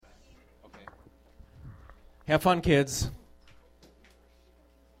Have fun, kids.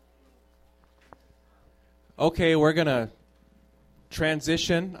 Okay, we're going to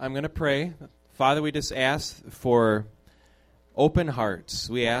transition. I'm going to pray. Father, we just ask for open hearts.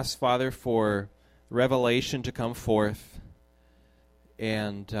 We ask, Father, for revelation to come forth.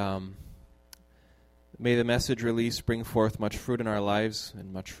 And may the message released bring forth much fruit in our lives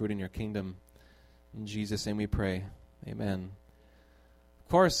and much fruit in your kingdom. In Jesus' name we pray. Amen.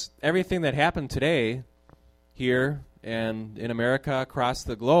 Of course, everything that happened today here and in America, across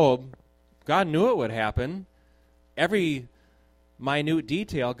the globe, God knew it would happen. Every minute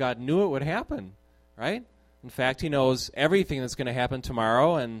detail, God knew it would happen, right? In fact, He knows everything that's going to happen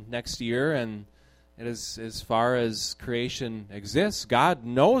tomorrow and next year, and as far as creation exists, God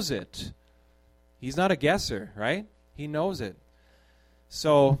knows it. He's not a guesser, right? He knows it.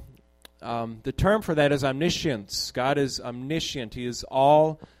 So the term for that is omniscience. God is omniscient. He is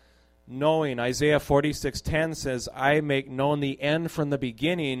all-knowing. Isaiah 46:10 says, I make known the end from the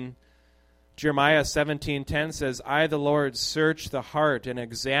beginning. Jeremiah 17:10 says, I, the Lord, search the heart and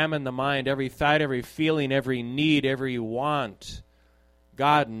examine the mind, every thought, every feeling, every need, every want.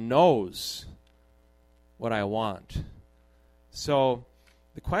 God knows what I want. So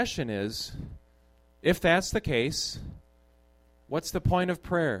the question is, if that's the case, what's the point of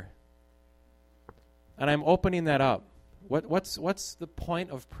prayer? And I'm opening that up. What's the point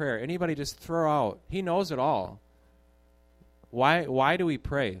of prayer? Anybody just throw out. He knows it all. Why do we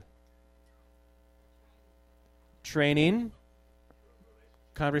pray? Training,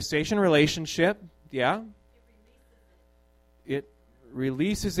 conversation, relationship, yeah. It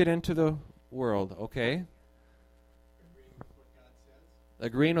releases it into the world, okay.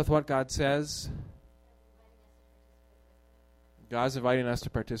 Agreeing with what God says. God's inviting us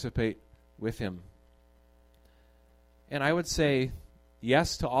to participate with Him. And I would say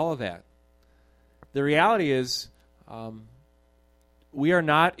yes to all of that. The reality is we are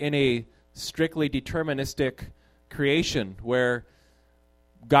not in a strictly deterministic creation where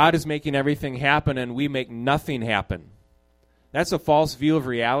God is making everything happen and we make nothing happen. That's a false view of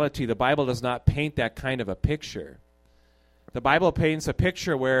reality. The Bible does not paint that kind of a picture. The Bible paints a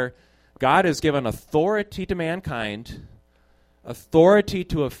picture where God has given authority to mankind, authority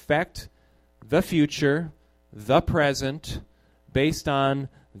to affect the future, the present, based on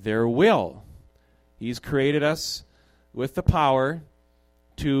their will. He's created us with the power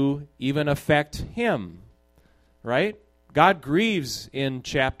to even affect Him, right? God grieves in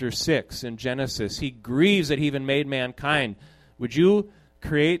chapter 6 in Genesis. He grieves that He even made mankind. Would you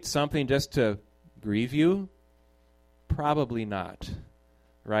create something just to grieve you? Probably not,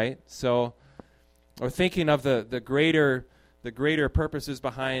 right? So, or thinking of the greater purposes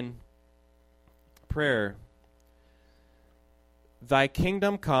behind prayer. Thy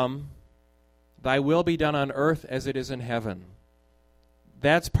kingdom come, thy will be done on earth as it is in heaven.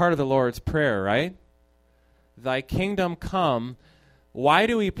 That's part of the Lord's Prayer, right? Thy kingdom come. Why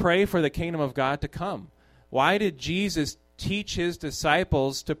do we pray for the kingdom of God to come? Why did Jesus teach His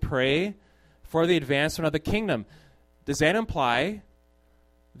disciples to pray for the advancement of the kingdom? Does that imply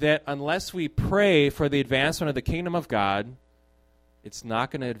that unless we pray for the advancement of the kingdom of God, it's not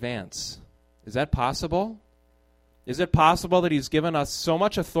going to advance? Is that possible? Is it possible that He's given us so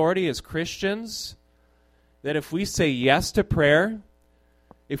much authority as Christians that if we say yes to prayer,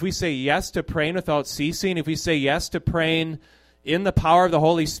 if we say yes to praying without ceasing, if we say yes to praying in the power of the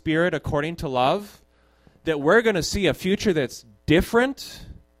Holy Spirit according to love, that we're going to see a future that's different,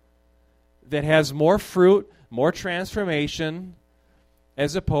 that has more fruit, more transformation,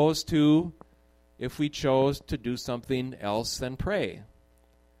 as opposed to if we chose to do something else than pray?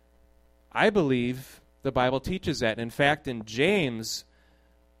 I believe the Bible teaches that. In fact, in James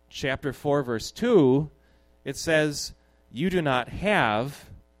chapter 4, verse 2, it says, you do not have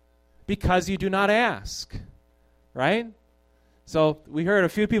because you do not ask, right? So we heard a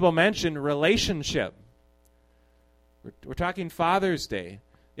few people mention relationship. We're talking Father's Day.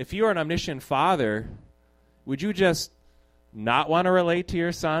 If you are an omniscient father, would you just not want to relate to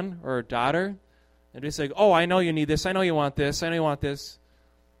your son or daughter and just say, oh, I know you need this, I know you want this, I know you want this?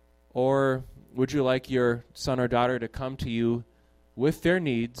 Or would you like your son or daughter to come to you with their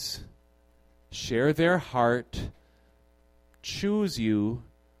needs, share their heart, choose you,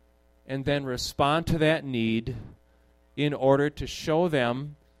 and then respond to that need in order to show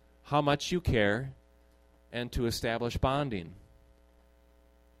them how much you care and to establish bonding?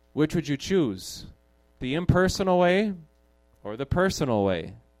 Which would you choose? The impersonal way or the personal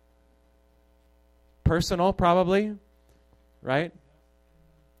way? Personal, probably, right?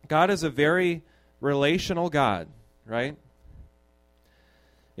 God is a very relational God, right?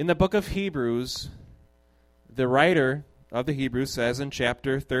 In the book of Hebrews, the writer of the Hebrews says in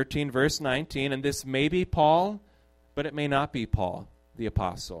chapter 13, verse 19, and this may be Paul, but it may not be Paul, the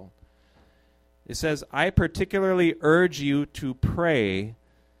apostle. It says, I particularly urge you to pray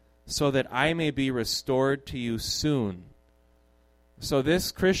so that I may be restored to you soon. So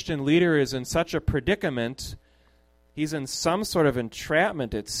this Christian leader is in such a predicament. He's in some sort of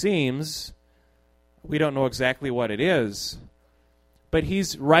entrapment, it seems. We don't know exactly what it is. But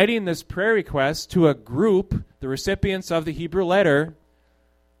he's writing this prayer request to a group, the recipients of the Hebrew letter.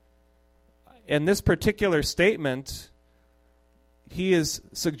 In this particular statement, he is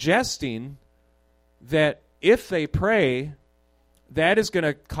suggesting that if they pray, that is going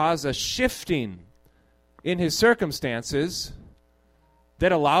to cause a shifting in his circumstances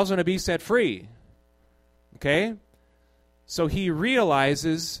that allows him to be set free. Okay? So he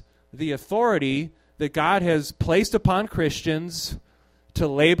realizes the authority that God has placed upon Christians to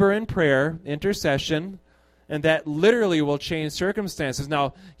labor in prayer, intercession, and that literally will change circumstances.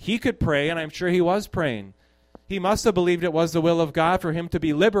 Now, he could pray, and I'm sure he was praying. He must have believed it was the will of God for him to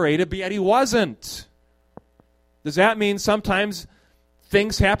be liberated, but yet he wasn't. Does that mean sometimes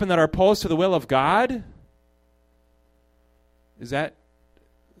things happen that are opposed to the will of God? That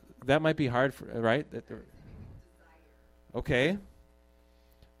might be hard, right? Okay.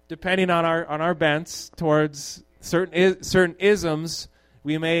 Depending on our bents towards certain isms,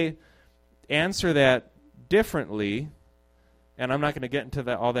 we may answer that differently. And I'm not going to get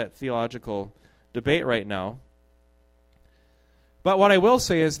into all that theological debate right now. But what I will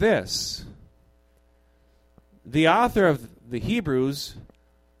say is this. The author of the Hebrews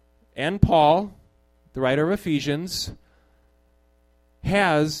and Paul, the writer of Ephesians,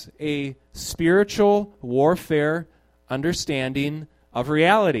 has a spiritual warfare understanding of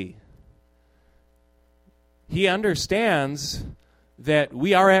reality. He understands that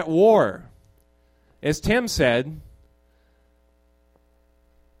we are at war. As Tim said,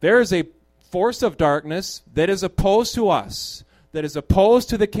 there is a force of darkness that is opposed to us, that is opposed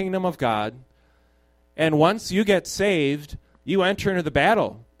to the kingdom of God. And once you get saved, you enter into the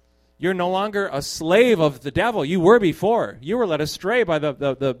battle. You're no longer a slave of the devil. You were before. You were led astray by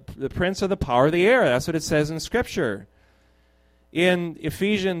the prince of the power of the air. That's what it says in Scripture. In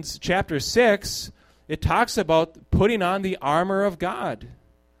Ephesians chapter 6, it talks about putting on the armor of God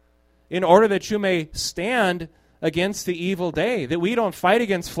in order that you may stand against the evil day. That we don't fight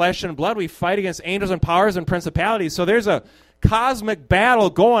against flesh and blood. We fight against angels and powers and principalities. So there's a cosmic battle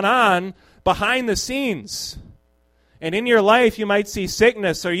going on behind the scenes. And in your life, you might see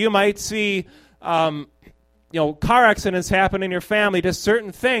sickness, or you might see, car accidents happen in your family, just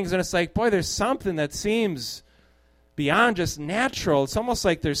certain things. And it's like, boy, there's something that seems beyond just natural. It's almost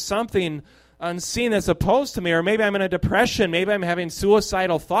like there's something unseen that's opposed to me. Or maybe I'm in a depression. Maybe I'm having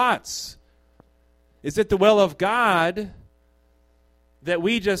suicidal thoughts. Is it the will of God that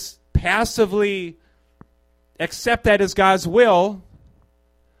we just passively accept that as God's will?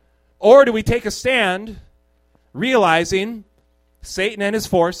 Or do we take a stand, realizing Satan and his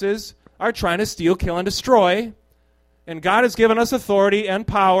forces are trying to steal, kill, and destroy, and God has given us authority and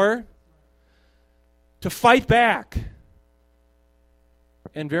power to fight back,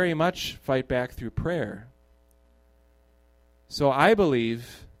 and very much fight back through prayer? So I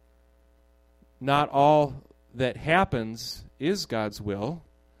believe not all that happens is God's will.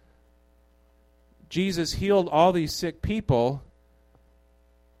 Jesus healed all these sick people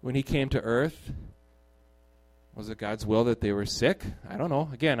when he came to earth. Was it God's will that they were sick? I don't know.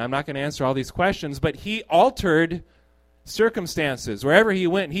 Again, I'm not going to answer all these questions, but he altered circumstances. Wherever he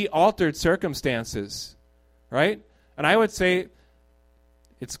went, he altered circumstances, right? And I would say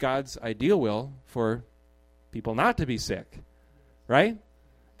it's God's ideal will for people not to be sick, right?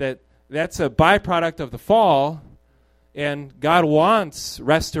 That's a byproduct of the fall, and God wants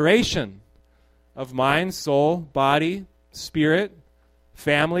restoration of mind, soul, body, spirit,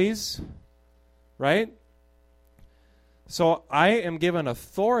 families, right? So I am given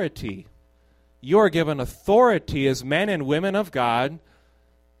authority. You are given authority as men and women of God,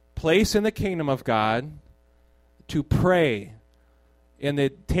 placed in the kingdom of God, to pray. In the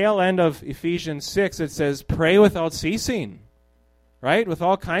tail end of Ephesians 6, it says, pray without ceasing, right? With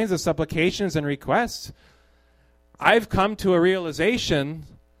all kinds of supplications and requests. I've come to a realization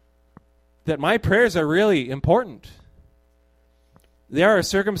that my prayers are really important. There are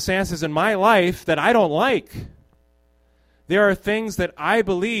circumstances in my life that I don't like. There are things that I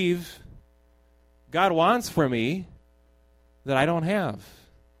believe God wants for me that I don't have.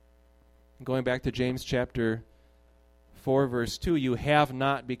 Going back to James chapter 4, verse 2, you have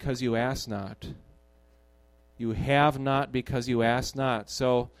not because you ask not. You have not because you ask not.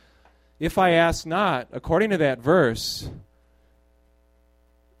 So if I ask not, according to that verse,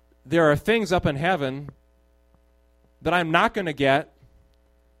 there are things up in heaven that I'm not going to get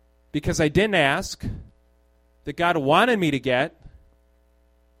because I didn't ask, that God wanted me to get,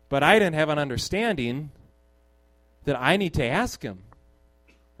 but I didn't have an understanding that I need to ask him,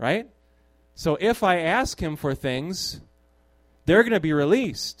 right? So if I ask him for things, they're going to be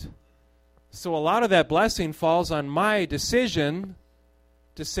released. So a lot of that blessing falls on my decision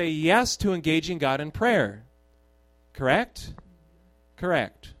to say yes to engaging God in prayer. Correct?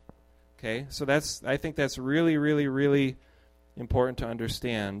 Correct. Okay, so I think that's really, really, really important to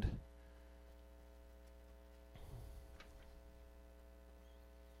understand.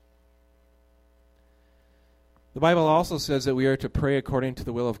 The Bible also says that we are to pray according to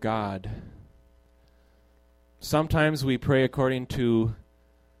the will of God. Sometimes we pray according to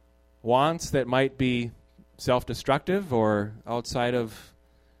wants that might be self-destructive or outside of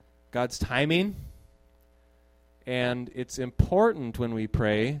God's timing. And it's important when we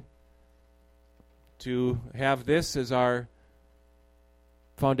pray to have this as our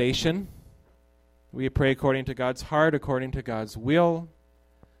foundation. We pray according to God's heart, according to God's will.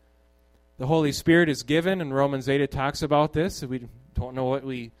 The Holy Spirit is given. In Romans 8 it talks about this. If we don't know what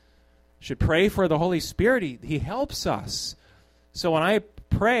we should pray for the Holy Spirit, He helps us. So when I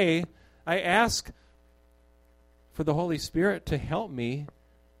pray, I ask for the Holy Spirit to help me,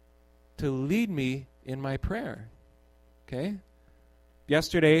 to lead me in my prayer. Okay?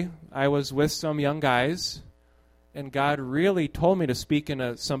 Yesterday, I was with some young guys, and God really told me to speak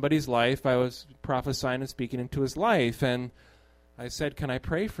into somebody's life. I was prophesying and speaking into his life, and I said, "Can I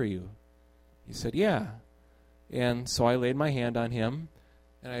pray for you?" He said, "Yeah." And so I laid my hand on him,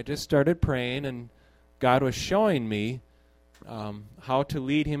 and I just started praying, and God was showing me how to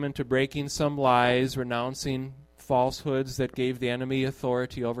lead him into breaking some lies, renouncing falsehoods that gave the enemy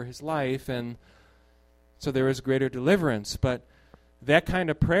authority over his life, and so there was greater deliverance. But that kind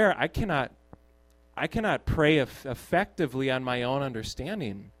of prayer, I cannot pray effectively on my own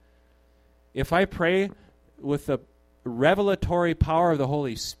understanding. If I pray with the revelatory power of the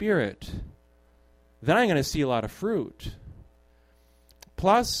Holy Spirit, then I'm going to see a lot of fruit.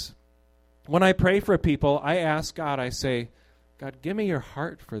 Plus, when I pray for people, I ask God, I say, "God, give me your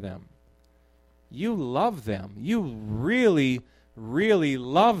heart for them. You love them. You really, really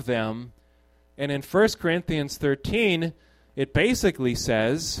love them." And in 1 Corinthians 13, it basically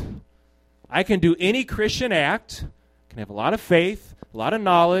says, I can do any Christian act, can have a lot of faith, a lot of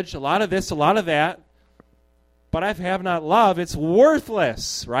knowledge, a lot of this, a lot of that, but I have not love, it's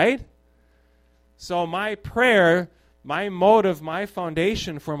worthless, right? So my prayer, my motive, my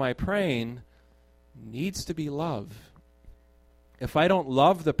foundation for my praying needs to be love. If I don't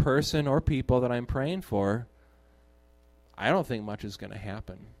love the person or people that I'm praying for, I don't think much is going to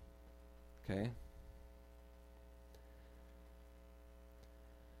happen. Okay?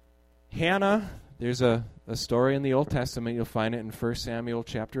 Hannah, there's a story in the Old Testament. You'll find it in 1 Samuel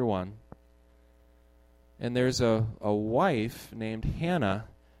chapter 1. And there's a wife named Hannah,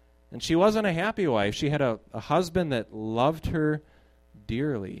 and she wasn't a happy wife. She had a husband that loved her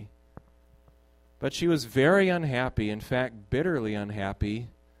dearly. But she was very unhappy, in fact, bitterly unhappy,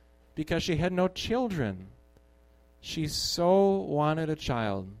 because she had no children. She so wanted a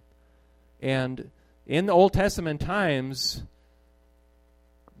child. And in the Old Testament times,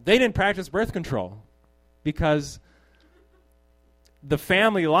 they didn't practice birth control because the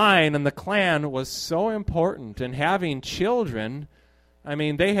family line and the clan was so important. And having children, I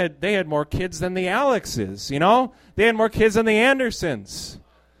mean, they had more kids than the Alexes, you know? They had more kids than the Andersons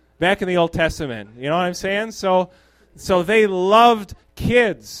back in the Old Testament. You know what I'm saying? So they loved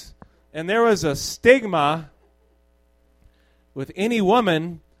kids. And there was a stigma with any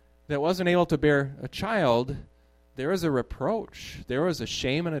woman that wasn't able to bear a child. There was a reproach. There was a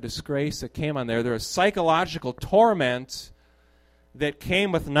shame and a disgrace that came on there. There was psychological torment that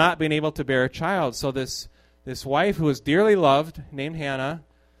came with not being able to bear a child. So this wife who was dearly loved, named Hannah,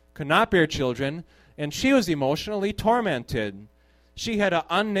 could not bear children, and she was emotionally tormented. She had an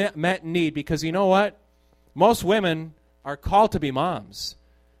unmet need because you know what? Most women are called to be moms.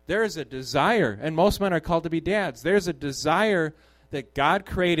 There is a desire, and most men are called to be dads. There's a desire that God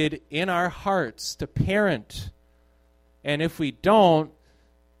created in our hearts to parent. And if we don't,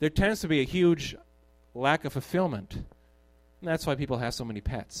 there tends to be a huge lack of fulfillment. And that's why people have so many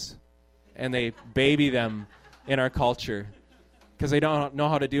pets. And they baby them in our culture because they don't know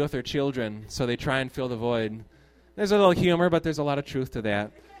how to deal with their children, so they try and fill the void. There's a little humor, but there's a lot of truth to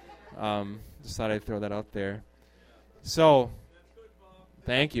that. Just thought I'd throw that out there. So,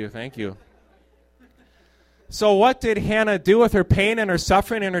 thank you. So what did Hannah do with her pain and her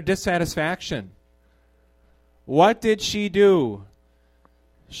suffering and her dissatisfaction? What did she do?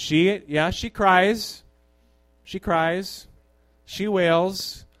 She cries. She cries. She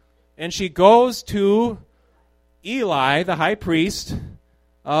wails. And she goes to Eli, the high priest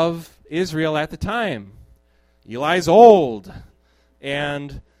of Israel at the time. Eli's old.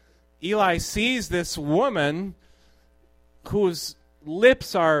 And Eli sees this woman whose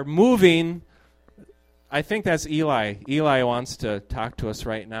lips are moving. I think that's Eli. Eli wants to talk to us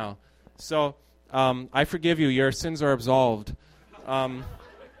right now. So I forgive you. Your sins are absolved.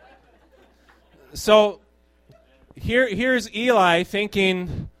 So here's Eli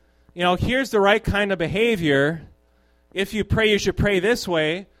thinking, here's the right kind of behavior. If you pray, you should pray this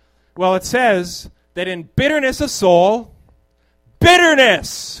way. Well, it says that in bitterness of soul,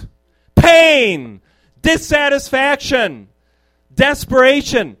 bitterness, pain, dissatisfaction,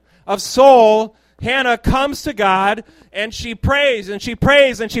 desperation of soul, Hannah comes to God and she prays and she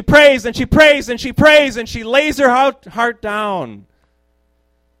prays and she prays and she prays and she prays and she lays her heart down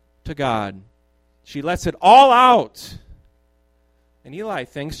to God. She lets it all out. And Eli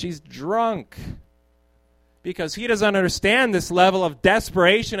thinks she's drunk because he doesn't understand this level of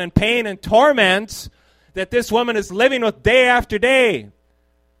desperation and pain and torment that this woman is living with day after day.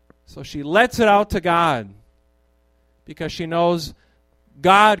 So she lets it out to God because she knows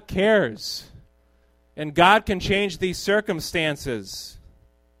God cares. And God can change these circumstances.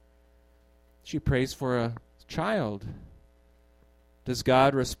 She prays for a child. Does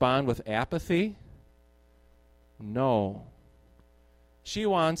God respond with apathy? No. She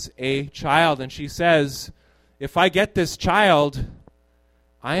wants a child, and she says, if I get this child,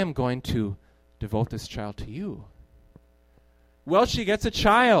 I am going to devote this child to you. Well, she gets a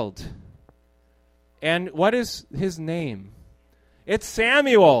child. And what is his name? It's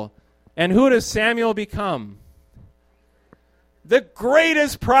Samuel. And who does Samuel become? The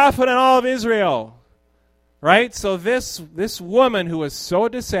greatest prophet in all of Israel. Right? So this woman who was so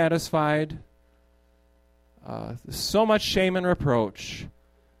dissatisfied, so much shame and reproach,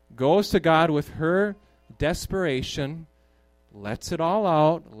 goes to God with her desperation, lets it all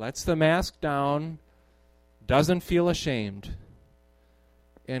out, lets the mask down, doesn't feel ashamed.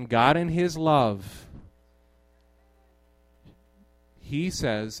 And God in his love, he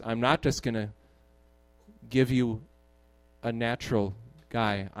says, I'm not just going to give you a natural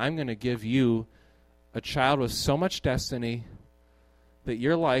guy. I'm going to give you a child with so much destiny that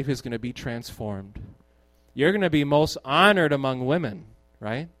your life is going to be transformed. You're going to be most honored among women,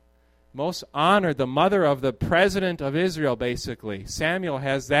 right? Most honored, the mother of the president of Israel, basically. Samuel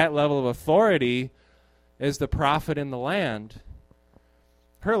has that level of authority as the prophet in the land.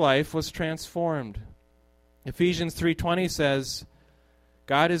 Her life was transformed. Ephesians 3:20 says,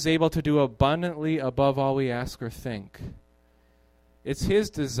 God is able to do abundantly above all we ask or think. It's his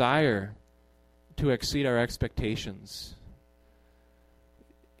desire to exceed our expectations.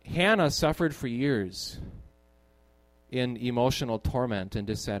 Hannah suffered for years in emotional torment and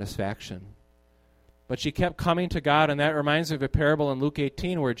dissatisfaction. But she kept coming to God, and that reminds me of a parable in Luke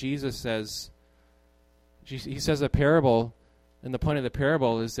 18 where Jesus says, he says a parable, and the point of the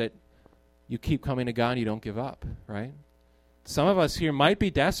parable is that you keep coming to God and you don't give up, right? Some of us here might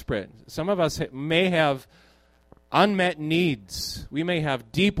be desperate. Some of us may have unmet needs. We may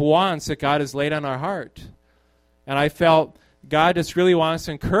have deep wants that God has laid on our heart. And I felt God just really wants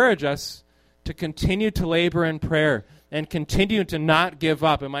to encourage us to continue to labor in prayer and continue to not give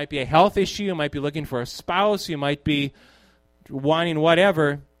up. It might be a health issue. You might be looking for a spouse. You might be wanting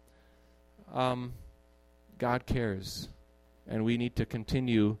whatever. God cares. And we need to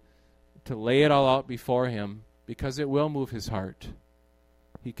continue to lay it all out before him, because it will move his heart.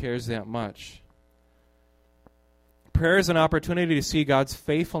 He cares that much. Prayer is an opportunity to see God's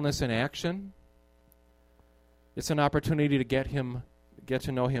faithfulness in action. It's an opportunity to get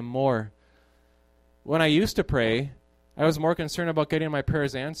to know him more. When I used to pray, I was more concerned about getting my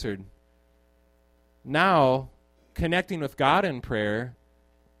prayers answered. Now, connecting with God in prayer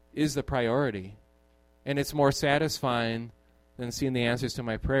is the priority. And it's more satisfying than seeing the answers to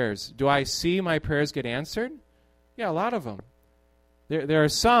my prayers. Do I see my prayers get answered? Yeah, a lot of them. There are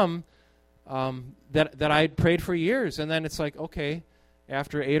some that I prayed for years, and then it's like, okay,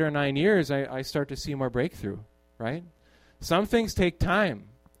 after 8 or 9 years, I start to see more breakthrough, right? Some things take time.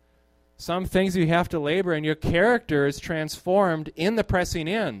 Some things you have to labor, and your character is transformed in the pressing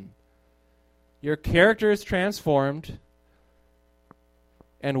in. Your character is transformed,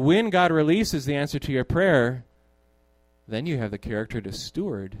 and when God releases the answer to your prayer, then you have the character to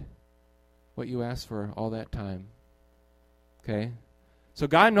steward what you asked for all that time. Okay? So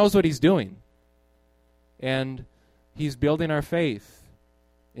God knows what he's doing. And he's building our faith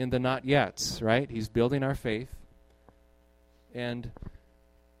in the not yets, right? He's building our faith. And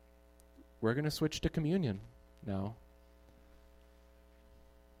we're going to switch to communion now.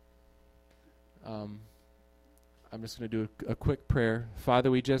 I'm just going to do a quick prayer. Father,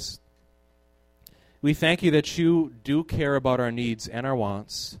 we thank you that you do care about our needs and our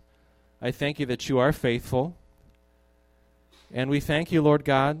wants. I thank you that you are faithful. And we thank you, Lord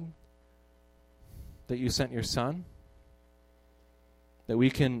God, that you sent your Son, that we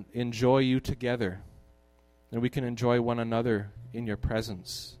can enjoy you together, and we can enjoy one another in your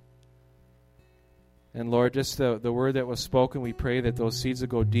presence. And Lord, just the word that was spoken, we pray that those seeds would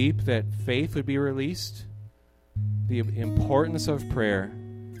go deep, that faith would be released, the importance of prayer,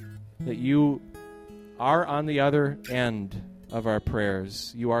 that you are on the other end of our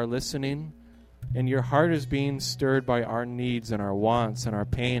prayers. You are listening, and your heart is being stirred by our needs and our wants and our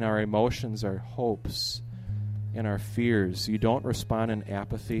pain, our emotions, our hopes, and our fears. You don't respond in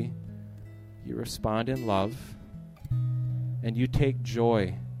apathy. You respond in love, and you take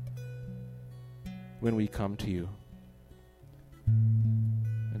joy when we come to you.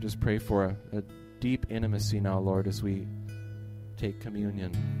 And just pray for a deep intimacy now, Lord, as we take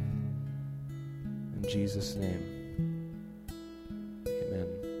communion. In Jesus' name, amen.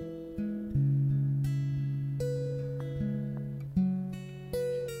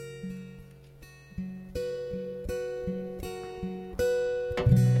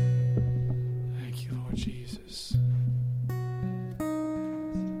 Thank you, Lord Jesus.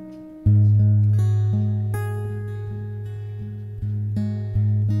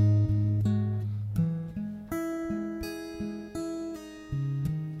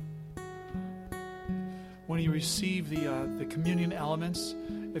 When you receive the communion elements,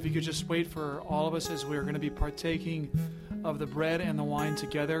 if you could just wait for all of us as we're going to be partaking of the bread and the wine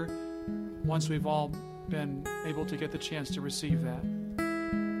together, once we've all been able to get the chance to receive that.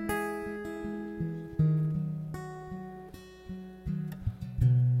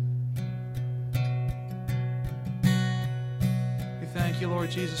 We thank you, Lord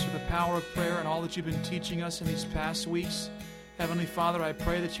Jesus, for the power of prayer and all that you've been teaching us in these past weeks. Heavenly Father, I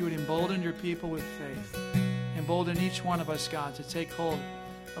pray that you would embolden your people with faith. Embolden each one of us, God, to take hold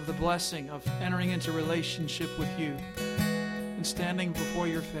of the blessing of entering into relationship with you and standing before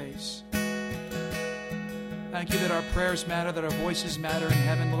your face. Thank you that our prayers matter, that our voices matter in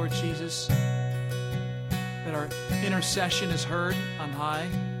heaven, Lord Jesus, that our intercession is heard on high.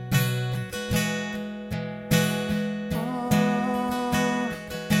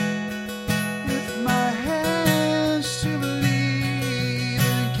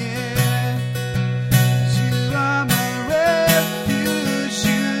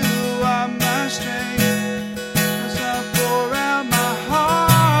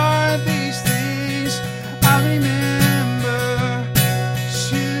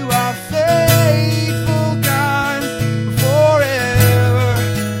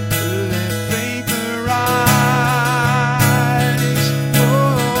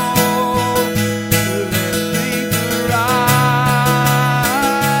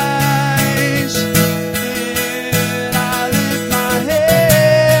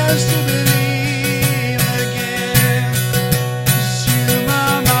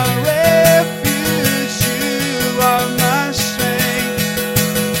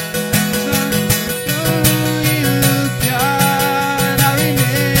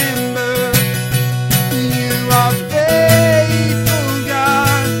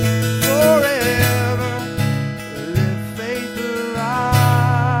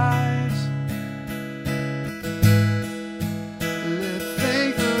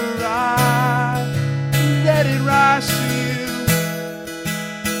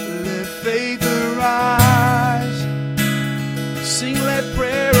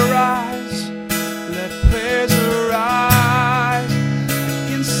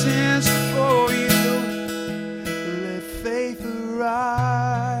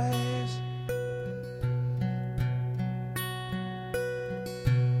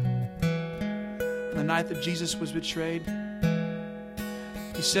 That Jesus was betrayed,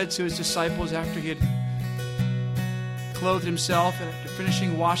 he said to his disciples after he had clothed himself and after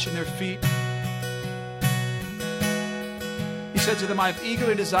finishing washing their feet, he said to them, I have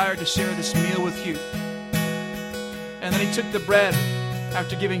eagerly desired to share this meal with you. And then he took the bread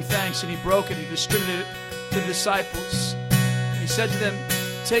after giving thanks and he broke it, he distributed it to the disciples. And he said to them,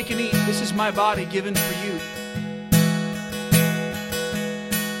 take and eat, this is my body given for you.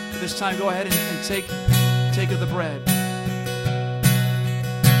 This time, go ahead and take of the bread.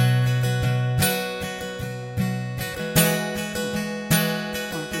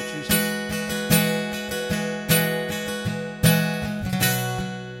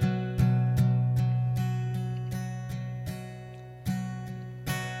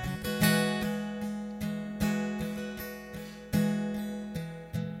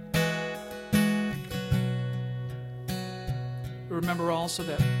 remember also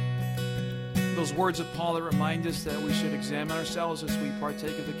that those words of Paul that remind us that we should examine ourselves as we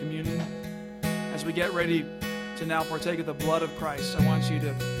partake of the communion. As we get ready to now partake of the blood of Christ, I want you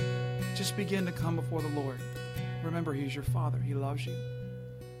to just begin to come before the Lord. Remember, He's your Father. He loves you.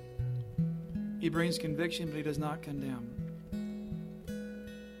 He brings conviction, but He does not condemn.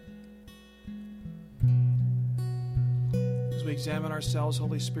 As we examine ourselves,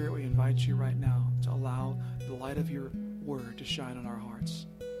 Holy Spirit, we invite you right now to allow the light of your word to shine on our hearts.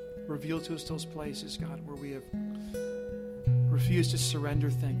 Reveal to us those places, God, where we have refused to surrender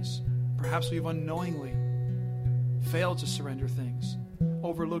things. Perhaps we've unknowingly failed to surrender things,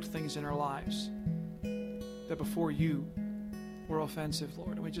 overlooked things in our lives that before you were offensive,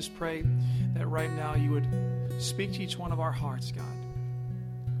 Lord. And we just pray that right now you would speak to each one of our hearts, God.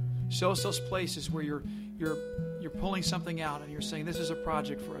 Show us those places where you're pulling something out and you're saying, this is a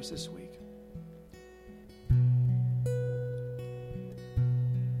project for us this week.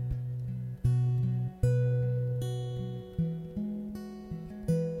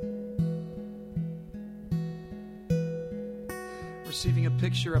 Receiving a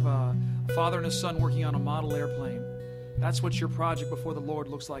picture of a father and a son working on a model airplane. That's what your project before the Lord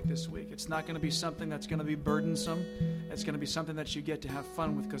looks like this week. It's not going to be something that's going to be burdensome. It's going to be something that you get to have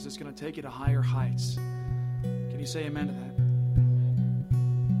fun with because it's going to take you to higher heights. Can you say amen to that?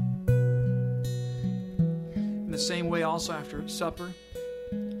 In the same way, also after supper,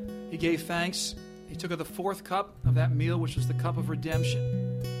 He gave thanks. He took of the fourth cup of that meal, which was the cup of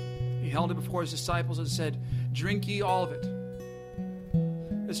redemption. He held it before His disciples and said, "Drink ye all of it.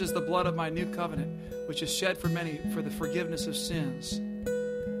 This is the blood of my new covenant, which is shed for many for the forgiveness of sins."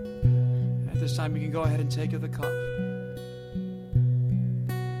 And at this time, you can go ahead and take of the cup.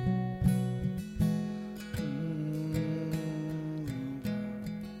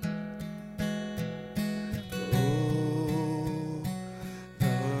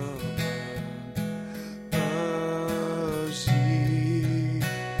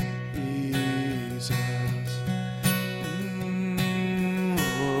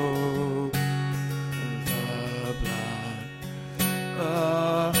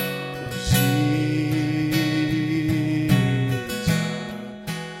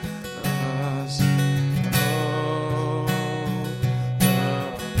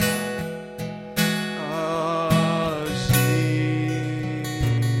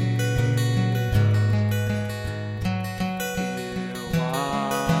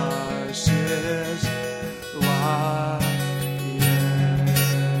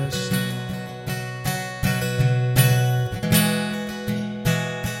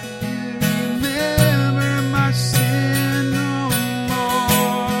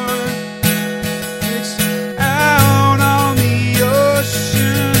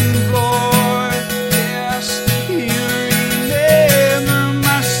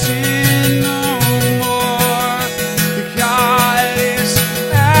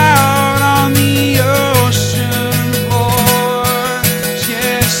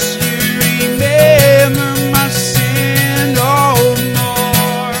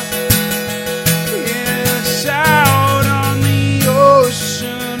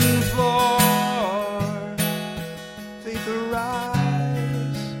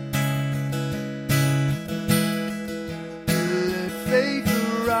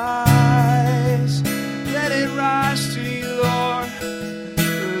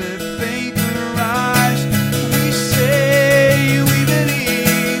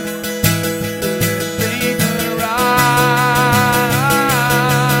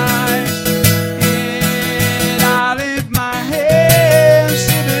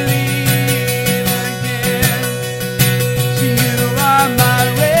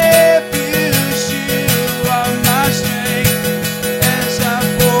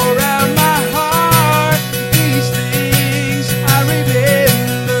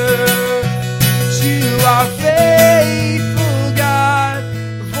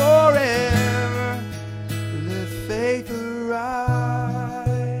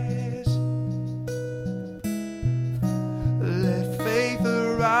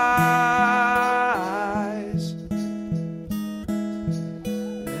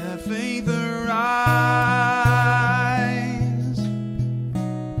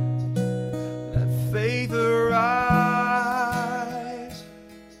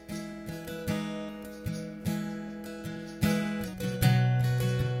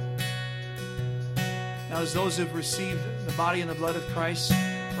 As those who have received the body and the blood of Christ,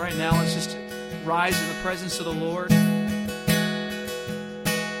 right now let's just rise in the presence of the Lord.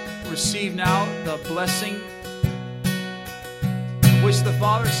 Receive now the blessing which the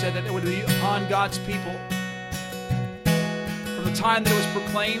Father said that it would be upon God's people from the the time that it was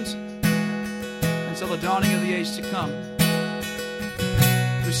proclaimed until the dawning of the age to come.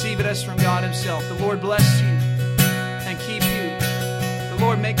 Receive it as from God himself. The Lord bless you and keep you. The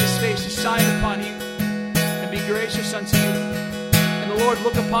Lord make his face to shine upon you and be gracious unto you. And the Lord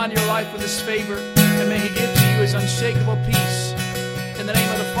look upon your life with his favor, and may he give to you his unshakable peace. In the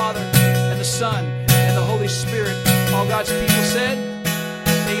name of the Father, and the Son, and the Holy Spirit. All God's people said,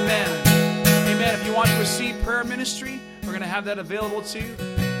 amen. Amen. If you want to receive prayer ministry, we're going to have that available to you.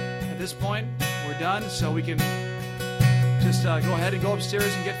 At this point, we're done, so we can just go ahead and go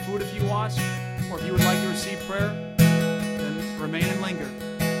upstairs and get food if you want. Or if you would like to receive prayer, then remain and linger.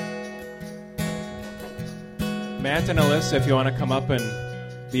 Matt and Alyssa, if you want to come up and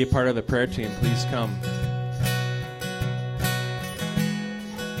be a part of the prayer team, please come.